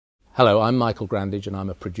Hello, I'm Michael Grandage and I'm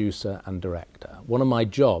a producer and director. One of my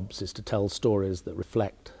jobs is to tell stories that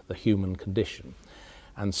reflect the human condition,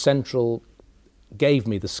 and Central gave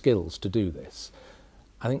me the skills to do this.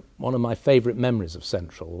 I think one of my favourite memories of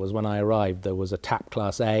Central was when I arrived. There was a TAP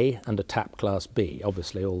Class A and a TAP Class B.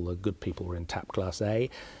 Obviously all the good people were in TAP Class A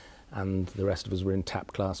and the rest of us were in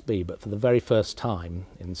TAP Class B, but for the very first time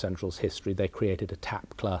in Central's history they created a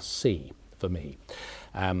TAP Class C for me.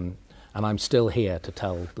 And I'm still here to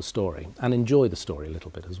tell the story and enjoy the story a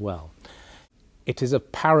little bit as well. It is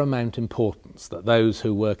of paramount importance that those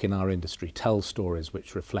who work in our industry tell stories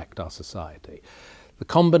which reflect our society. The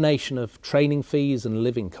combination of training fees and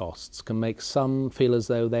living costs can make some feel as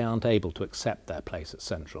though they aren't able to accept their place at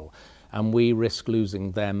Central, and we risk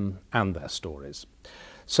losing them and their stories.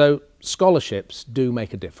 So scholarships do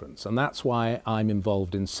make a difference, and that's why I'm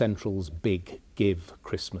involved in Central's Big Give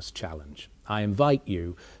Christmas Challenge. I invite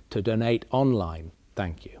you to donate online.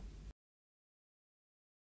 Thank you.